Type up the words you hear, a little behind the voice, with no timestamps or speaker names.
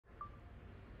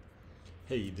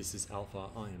Hey, this is Alpha.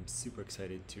 I am super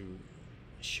excited to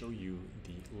show you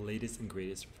the latest and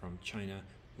greatest from China.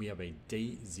 We have a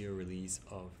day 0 release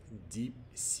of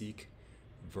DeepSeek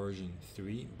version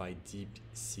 3 by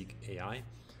DeepSeek AI.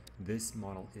 This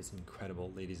model is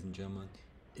incredible, ladies and gentlemen.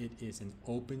 It is an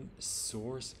open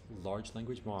source large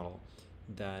language model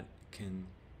that can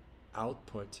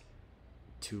output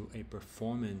to a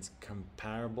performance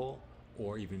comparable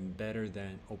or even better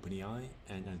than OpenAI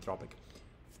and Anthropic.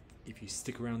 If you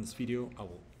stick around this video, I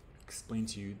will explain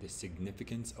to you the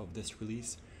significance of this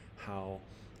release, how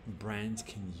brands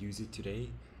can use it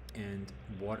today, and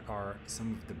what are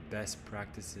some of the best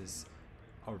practices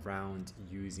around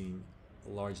using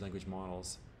large language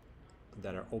models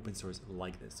that are open source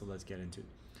like this. So let's get into it.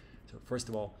 So first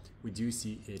of all, we do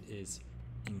see it is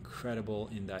incredible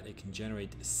in that it can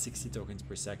generate 60 tokens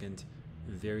per second,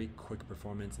 very quick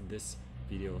performance. In this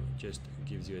video just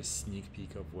gives you a sneak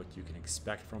peek of what you can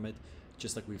expect from it,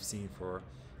 just like we've seen for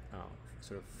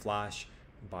sort of Flash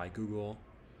by Google.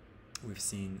 We've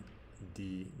seen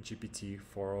the GPT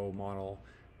 4o model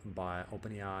by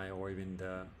OpenAI, or even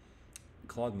the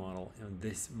Claude model.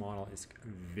 This model is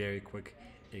very quick.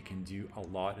 It can do a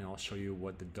lot, and I'll show you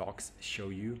what the docs show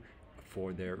you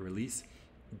for their release.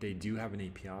 They do have an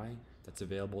API that's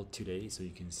available today, so you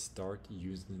can start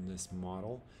using this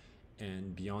model.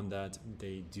 And beyond that,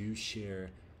 they do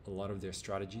share a lot of their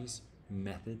strategies,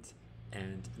 methods,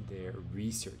 and their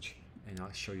research. And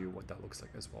I'll show you what that looks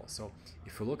like as well. So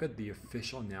if you look at the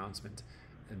official announcement,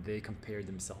 they compared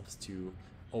themselves to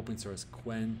open source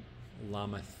Qwen,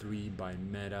 Llama 3 by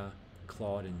Meta,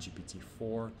 Claude, and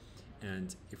GPT-4.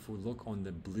 And if we look on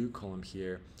the blue column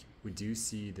here, we do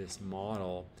see this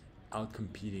model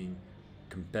outcompeting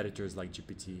competitors like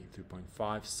GPT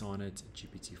 3.5, Sonnet,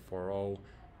 GPT 4o,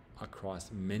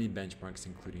 across many benchmarks,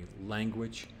 including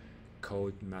language,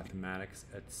 code, mathematics,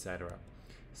 etc.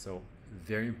 So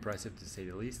very impressive to say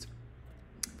the least.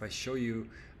 If I show you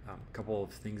a couple of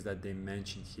things that they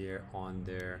mentioned here on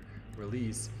their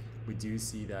release, we do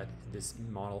see that this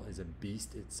model is a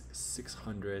beast. It's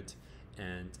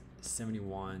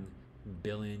 671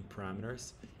 billion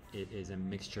parameters. It is a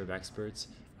mixture of experts,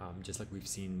 just like we've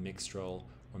seen Mistral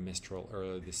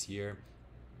earlier this year.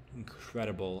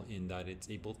 Incredible in that it's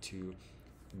able to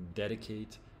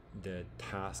dedicate the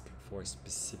task for a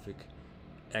specific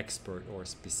expert or a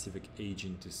specific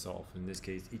agent to solve. In this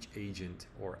case, each agent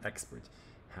or expert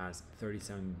has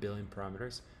 37 billion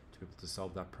parameters to be able to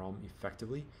solve that problem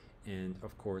effectively. And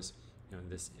of course,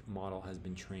 this model has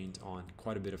been trained on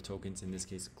quite a bit of tokens. In this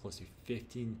case, close to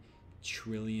 15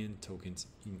 trillion tokens.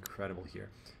 Incredible here.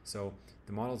 So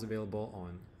the model is available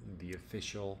on the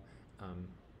official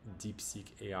DeepSeek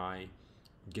AI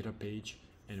GitHub page,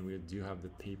 and we do have the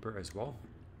paper as well.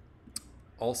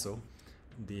 Also,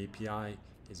 the API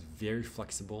is very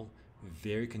flexible,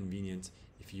 very convenient.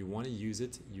 If you want to use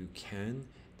it, you can.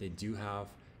 They do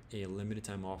have a limited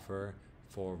time offer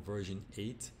for version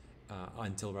 8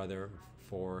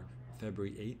 for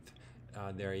February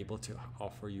 8th. They're able to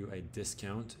offer you a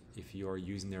discount if you are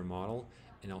using their model,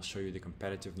 and I'll show you the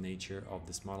competitive nature of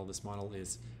this model. This model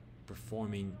is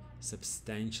performing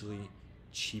substantially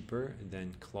cheaper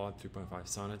than Claude 3.5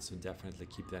 Sonnet, so definitely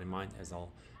keep that in mind as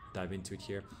I'll dive into it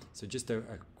here. So just a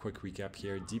quick recap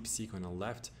here. DeepSeek on the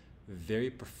left, very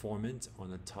performant. On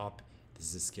the top, this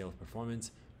is a scale of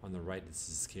performance. On the right, this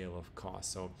is a scale of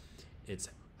cost. So it's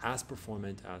as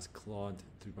performant as Claude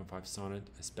 3.5 Sonnet,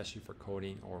 especially for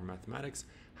coding or mathematics.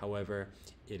 However,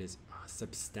 it is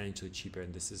substantially cheaper,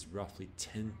 and this is roughly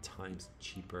 10 times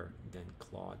cheaper than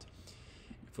Claude.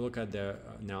 If we look at the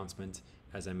announcement,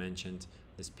 as I mentioned,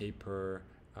 this pay-per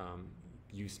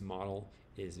use model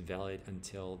is valid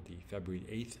until the February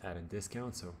 8th at a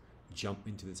discount, so jump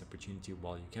into this opportunity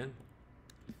while you can.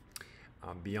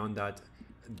 Beyond that,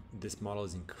 this model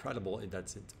is incredible in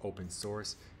that it's open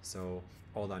source, so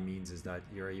all that means is that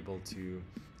you're able to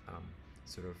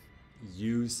sort of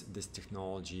use this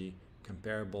technology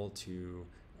comparable to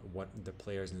what the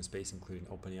players in the space, including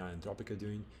OpenAI and Anthropic, are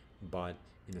doing, but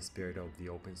in the spirit of the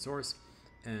open source.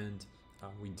 And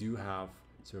we do have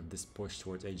sort of this push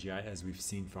towards AGI, as we've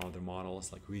seen from other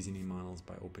models like reasoning models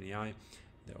by OpenAI.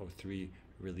 The O3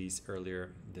 release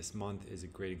earlier this month is a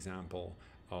great example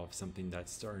of something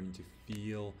that's starting to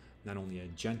feel not only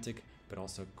agentic, but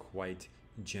also quite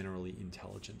generally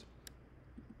intelligent.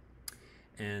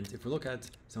 And if we look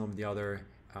at some of the other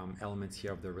elements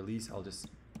here of the release, I'll just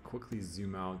quickly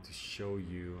zoom out to show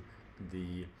you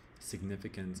the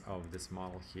significance of this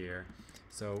model here.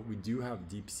 So we do have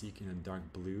DeepSeek in a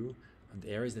dark blue, and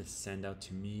the areas that stand out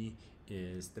to me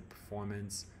is the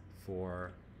performance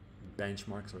for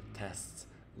benchmarks or tests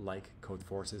like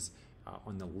Codeforces.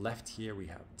 On the left here, we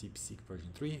have DeepSeek version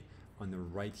 3. On the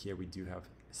right here, we do have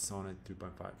Sonnet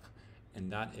 3.5.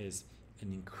 And that is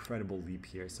an incredible leap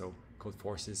here. So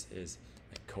Codeforces is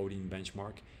a coding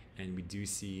benchmark, and we do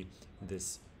see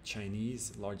this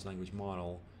Chinese large language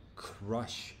model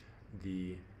crush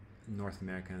the North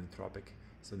American Anthropic.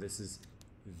 So this is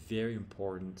very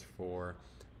important for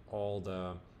all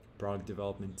the product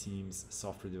development teams,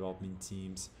 software development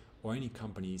teams, or any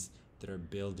companies that are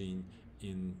building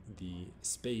in the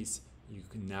space. You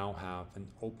can now have an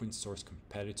open source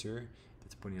competitor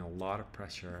that's putting a lot of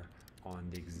pressure on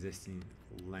the existing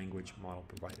language model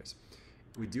providers.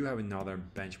 We do have another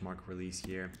benchmark release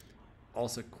here,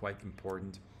 also quite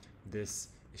important. This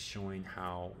is showing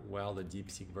how well the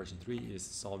DeepSeek version 3 is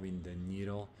solving the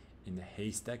needle in the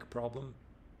haystack problem.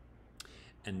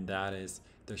 And that is,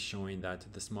 they're showing that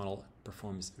this model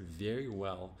performs very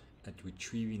well at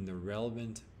retrieving the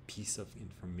relevant piece of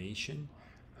information,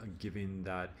 given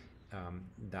that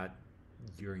that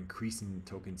you're increasing the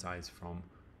token size from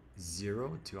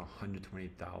 0 to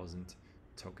 120,000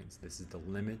 tokens. This is the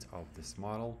limit of this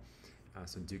model.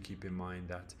 So do keep in mind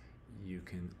that you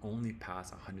can only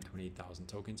pass 128,000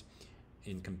 tokens.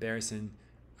 In comparison,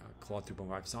 Claude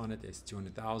 3.5 Sonnet is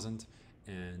 200,000,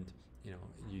 and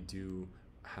you do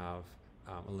have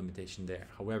a limitation there.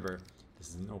 However, this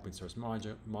is an open source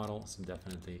model, so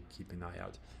definitely keep an eye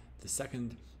out. The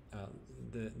second,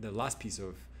 the last piece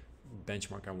of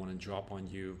benchmark I want to drop on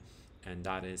you, and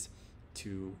that is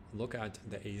to look at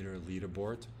the Aider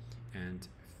leaderboard and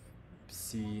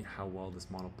see how well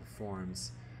this model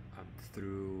performs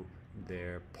through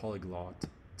their polyglot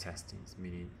testings,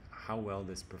 meaning how well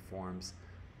this performs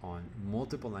on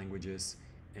multiple languages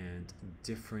and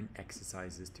different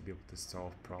exercises to be able to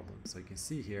solve problems. So you can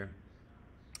see here,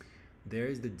 there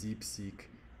is the DeepSeek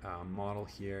model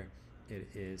here. It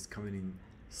is coming in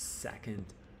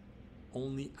second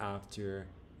only after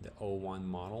the O1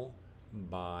 model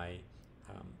by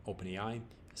OpenAI.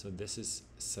 So this is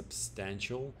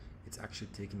substantial. It's actually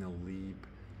taking a leap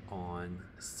on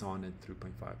Sonnet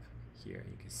 3.5 here.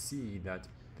 You can see that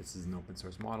this is an open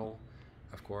source model,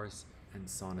 of course, and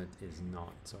Sonnet is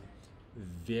not. So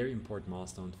very important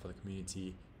milestone for the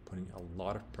community, putting a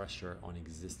lot of pressure on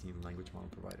existing language model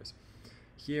providers.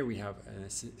 Here we have a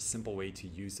simple way to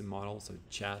use the model. So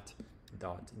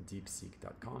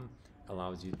chat.deepseek.com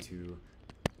allows you to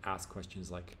ask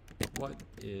questions like, what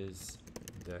is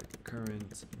the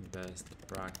current best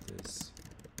practice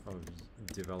of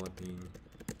developing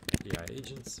AI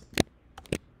agents?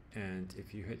 And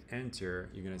if you hit enter,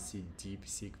 you're going to see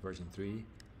DeepSeek version 3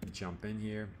 jump in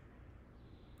here,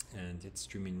 and it's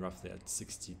streaming roughly at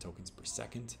 60 tokens per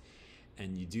second.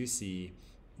 And you do see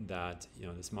that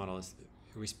this model is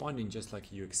responding just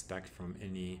like you expect from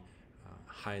any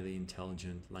highly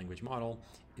intelligent language model.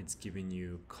 It's giving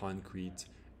you concrete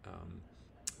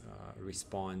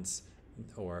response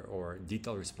or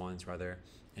detailed response rather.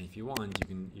 And if you want, you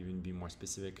can even be more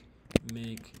specific,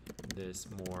 make this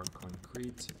more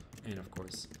concrete, and of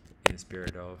course in the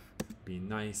spirit of being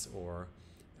nice or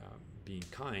being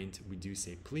kind, we do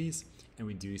say please, and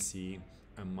we do see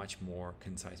a much more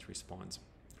concise response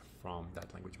from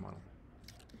that language model.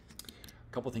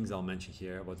 A couple things I'll mention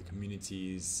here about the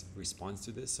community's response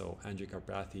to this. So Andrej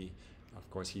Karpathy, of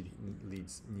course, he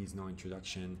needs no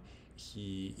introduction.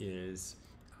 He is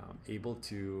able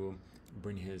to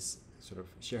bring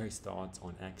share his thoughts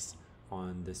on X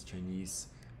on this Chinese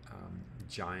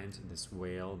giant, this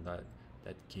whale that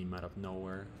came out of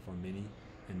nowhere for many,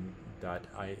 and that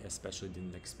I especially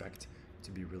didn't expect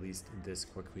to be released this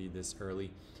quickly, this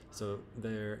early. So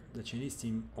the Chinese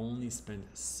team only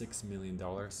spent $6 million,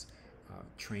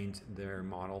 trained their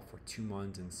model for 2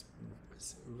 months, and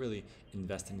really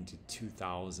invested into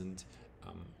 2,000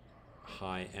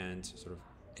 high-end sort of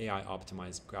AI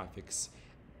optimized graphics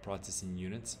processing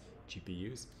units,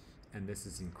 GPUs. And this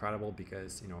is incredible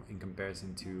because in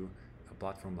comparison to a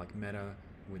platform like Meta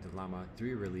with the Llama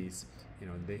 3 release,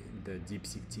 the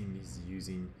DeepSeek team is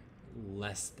using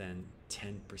less than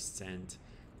 10%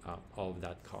 of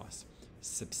that cost.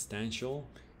 Substantial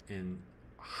and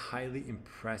highly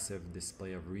impressive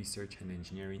display of research and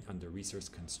engineering under resource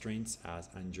constraints, as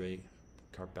Andrej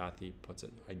Karpathy puts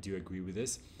it. I do agree with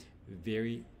this.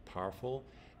 Very powerful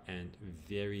and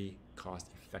very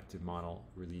cost-effective model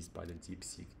released by the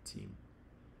DeepSeek team.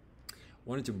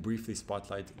 Wanted to briefly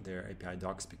spotlight their API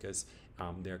docs because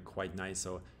they're quite nice.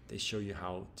 So they show you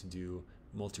how to do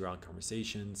multi-route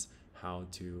conversations, how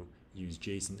to use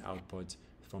JSON output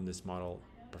from this model,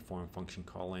 perform function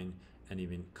calling, and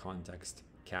even context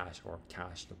cache or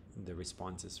cache the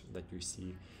responses that you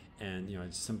receive. And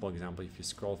a simple example, if you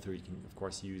scroll through, you can of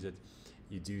course use it.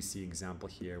 you do see example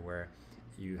here where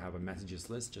you have a messages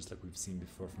list, just like we've seen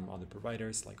before from other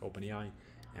providers like OpenAI,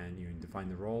 and you define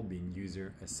the role being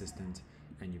user, assistant,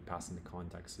 and you pass in the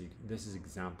context. So this is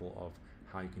example of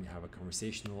how you can have a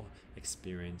conversational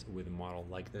experience with a model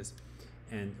like this.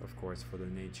 And of course, for the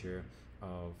nature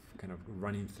of kind of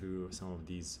running through some of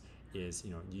these is,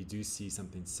 you do see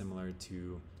something similar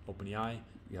to OpenAI.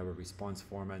 You have a response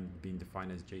format being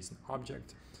defined as JSON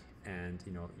object, and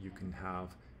you can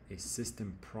have a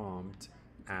system prompt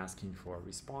asking for a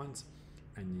response,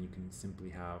 and you can simply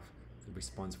have the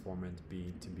response format to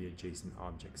be a JSON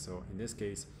object. So in this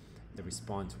case, the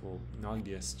response will not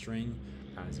be a string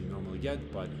as you normally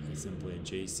get, but it's simply a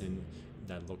JSON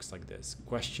that looks like this.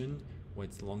 Question: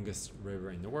 what's the longest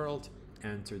river in the world?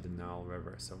 Enter the Nile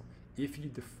River. So if you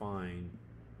define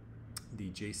the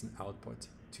JSON output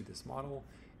to this model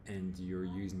and you're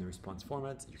using the response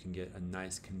format, you can get a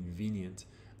nice convenient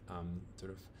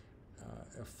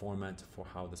a format for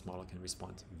how this model can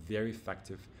respond. Very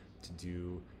effective to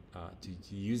do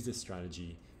to use this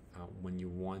strategy when you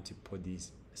want to put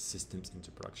these systems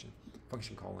into production.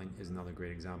 Function calling is another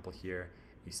great example here.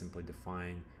 You simply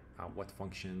define what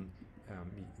function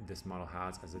this model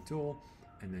has as a tool,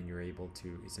 and then you're able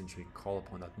to essentially call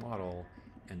upon that model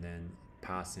and then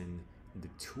pass in the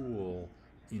tool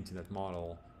into that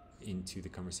model into the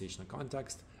conversational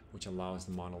context, which allows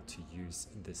the model to use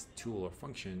this tool or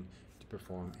function to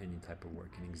perform any type of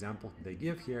work. An example they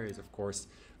give here is, of course,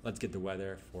 let's get the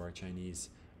weather for a Chinese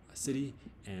city,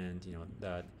 and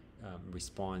that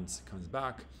response comes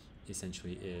back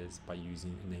essentially is by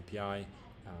using an API,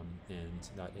 and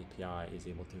that API is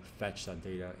able to fetch that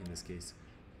data. In this case,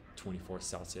 24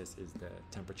 Celsius is the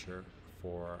temperature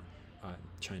for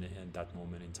China at that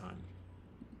moment in time.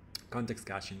 Context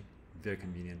caching, very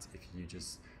convenient if you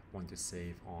just want to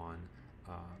save on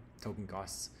token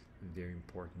costs. Very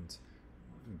important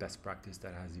best practice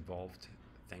that has evolved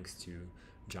thanks to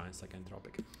giants like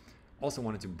Anthropic. Also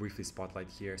wanted to briefly spotlight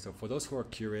here. So for those who are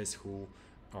curious, who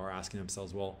are asking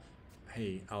themselves, well,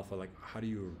 hey, Alpha, like how do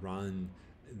you run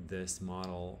this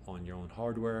model on your own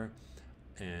hardware?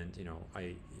 And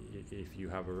if you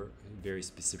have a very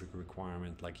specific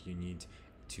requirement, like you need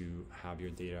to have your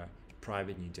data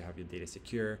private, you need to have your data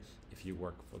secure. If you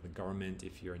work for the government,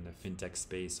 if you're in the fintech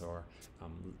space or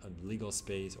a legal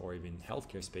space or even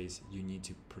healthcare space, you need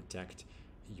to protect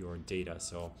your data.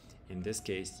 So in this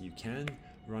case, you can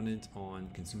run it on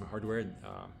consumer hardware.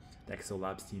 The XO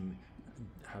Labs team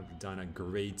have done a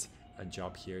great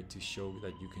job here to show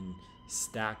that you can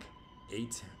stack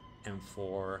 8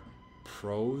 M4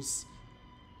 Pros,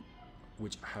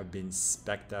 which have been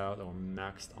spec'd out or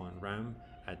maxed on RAM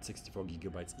at 64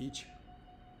 gigabytes each,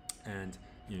 and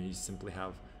you simply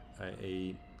have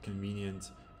a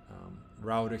convenient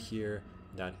router here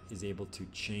that is able to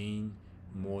chain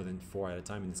more than 4 at a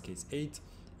time, in this case 8,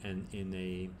 and in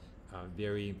a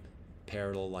very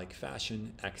parallel-like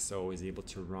fashion, XO is able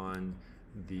to run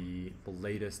the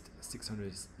latest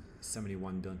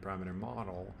 671 billion parameter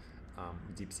model,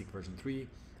 DeepSeek version 3,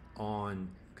 on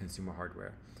consumer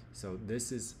hardware. So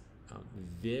this is a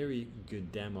very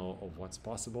good demo of what's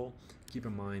possible. Keep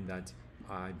in mind that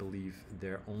I believe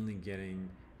they're only getting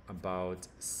about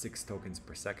 6 tokens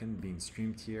per second being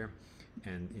streamed here,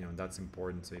 and that's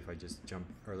important. So if I just jump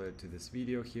earlier to this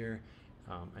video here,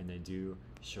 and I do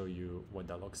show you what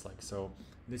that looks like. So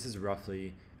this is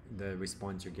roughly the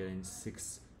response. You're getting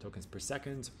 6 tokens per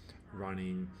second,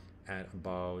 running at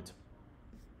about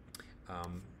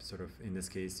in this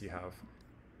case you have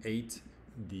 8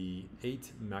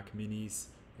 Mac Minis,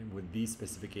 and with these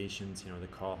specifications, the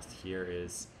cost here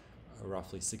is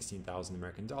roughly 16,000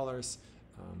 American dollars,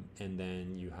 and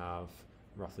then you have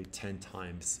roughly 10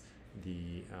 times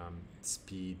the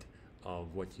speed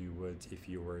of what you would if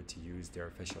you were to use their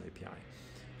official API.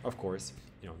 Of course,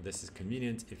 this is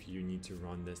convenient if you need to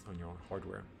run this on your own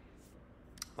hardware.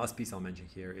 Last piece I'll mention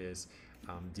here is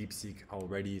DeepSeek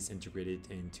already is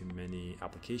integrated into many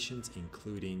applications,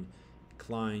 including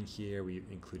Klein here,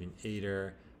 including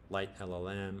Aider, Light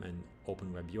LLM, and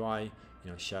OpenWebUI.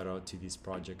 Shout out to these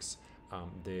projects.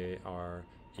 They are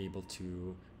able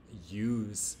to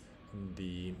use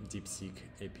the DeepSeek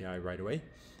API right away,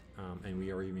 and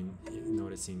we are even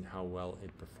noticing how well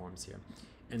it performs here.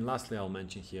 And lastly, I'll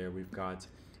mention here we've got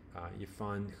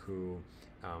Yifan, who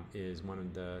is one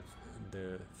of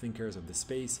the thinkers of the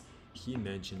space. He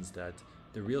mentions that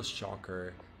the real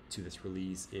shocker to this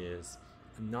release is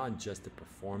not just the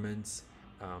performance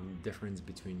difference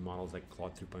between models like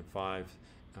Claude 3.5,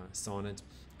 Sonnet,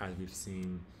 as we've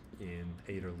seen in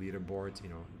Aider leaderboards.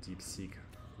 DeepSeek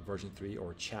version 3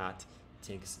 or Chat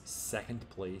takes second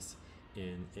place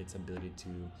in its ability to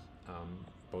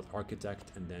both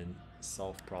architect and then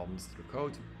solve problems through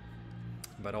code,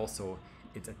 but also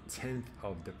it's a tenth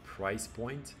of the price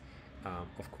point.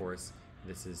 Of course,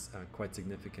 this is quite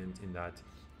significant in that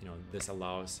this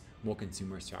allows more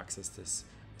consumers to access this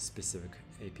specific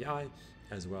API,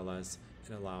 as well as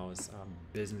it allows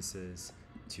businesses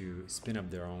to spin up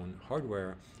their own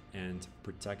hardware and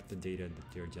protect the data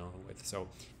that they're dealing with. So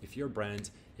if you're a brand,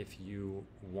 if you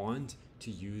want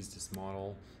to use this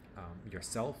model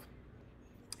yourself,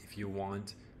 if you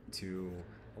want to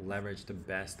leverage the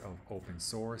best of open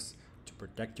source to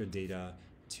protect your data,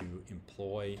 to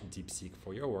employ DeepSeek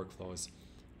for your workflows,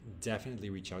 definitely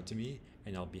reach out to me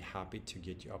and I'll be happy to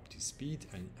get you up to speed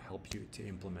and help you to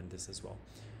implement this as well.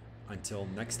 Until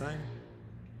next time,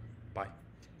 bye.